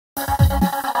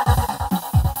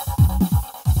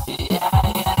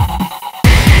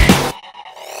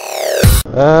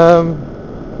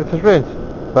It's a strange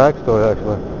backstory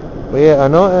actually. But yeah, I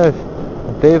noticed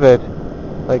David,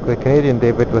 like the Canadian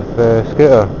David with the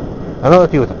scooter, I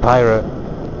noticed he was a pirate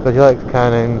because he likes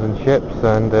cannons and ships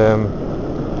and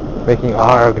making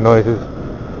arg noises.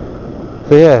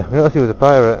 So yeah, we noticed he was a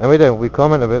pirate, and we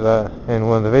commented about that in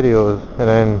one of the videos, and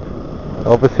then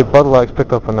obviously Budlax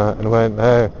picked up on that and went,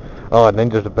 oh,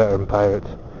 ninjas are better than pirates.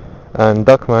 And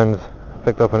Duckman's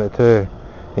picked up on it too,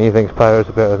 and he thinks pirates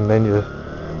are better than ninjas.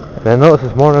 And I noticed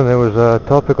this morning there was a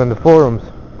topic on the forums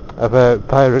about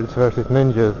pirates versus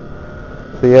ninjas.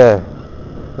 So yeah,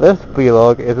 this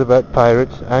vlog is about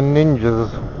pirates and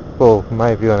ninjas. Well,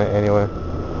 my view on it anyway.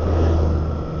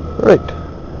 Right.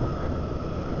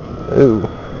 Ooh.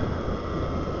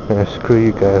 Yeah, screw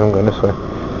you guys, I'm going this way.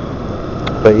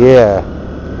 But yeah,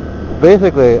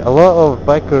 basically a lot of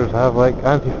bikers have like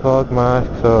anti-fog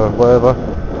masks or whatever.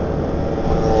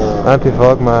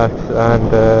 Anti-fog masks and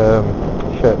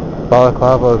shit,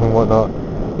 balaclavas and whatnot.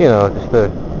 You know, just to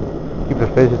keep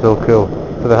their faces all cool.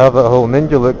 So they have that whole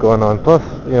ninja look going on. Plus,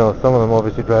 you know, some of them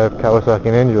obviously drive Kawasaki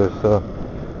Ninjas, so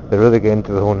they really get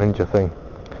into the whole ninja thing.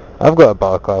 I've got a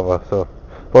balaclava, so...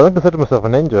 Well, I don't consider myself a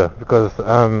ninja because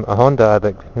I'm a Honda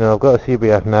addict. You know, I've got a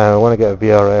CBF now, I want to get a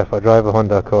VRF, I drive a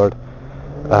Honda Accord.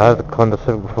 I had a Honda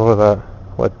Civic before that,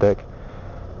 what dick.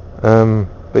 But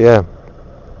yeah,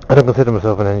 I don't consider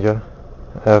myself a ninja.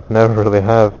 I've never really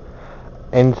have.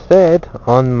 Instead,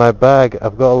 on my bag,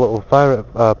 I've got a little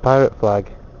pirate flag,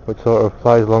 which sort of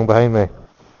flies along behind me.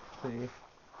 See?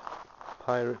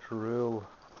 Pirates rule.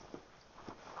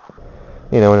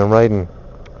 You know, when I'm riding.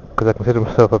 Because I consider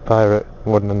myself a pirate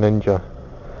more than a ninja.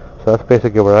 So that's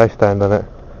basically where I stand on it.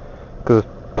 Because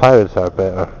pirates are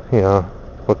better, you know,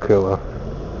 we're cooler.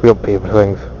 We don't pay for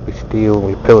things, we steal,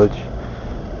 we pillage.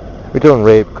 We don't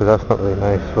rape because that's not really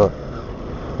nice, but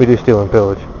we do steal and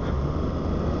pillage.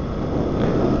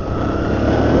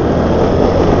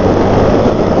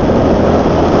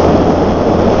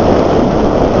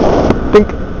 Dink!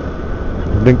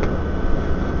 Dink!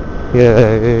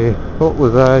 Yay! What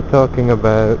was I talking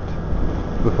about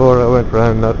before I went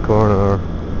round that corner?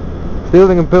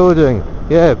 Stealing and pillaging!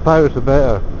 Yeah, pirates are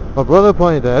better. My brother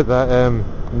pointed out that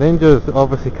ninjas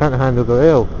obviously can't handle the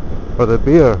ale, or the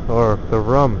beer, or the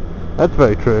rum. That's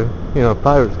very true. You know,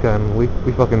 pirates can. We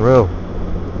fucking rule.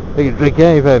 They can drink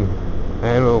anything,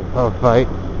 and we'll have a fight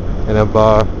in a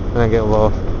bar, and then get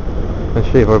lost, and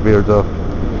shave our beards off.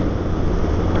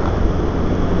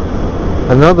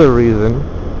 Another reason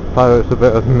pirates are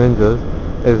better than ninjas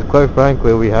is, quite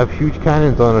frankly, we have huge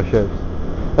cannons on our ships.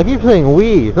 I keep saying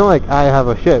we, it's not like I have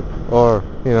a ship, or,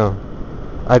 you know,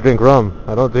 I drink rum.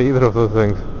 I don't do either of those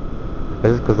things.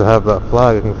 It's just because I have that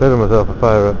flag, I consider myself a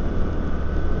pirate.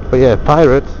 But yeah,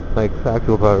 pirates, like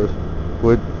actual pirates,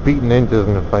 would beat ninjas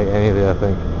in a fight any day, I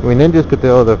think. I mean, ninjas could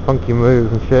do all their funky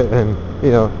moves and shit, and,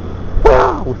 you know,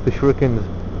 with the shurikens,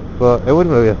 but it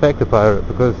wouldn't really affect a pirate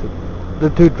because they're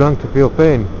too drunk to feel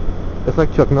pain. It's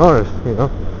like Chuck Norris, you know.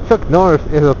 Chuck Norris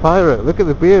is a pirate. Look at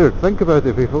the beard. Think about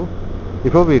it, people. He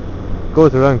probably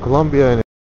goes around Colombia in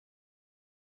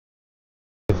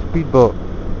a speedboat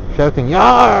shouting,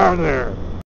 "Yar there!"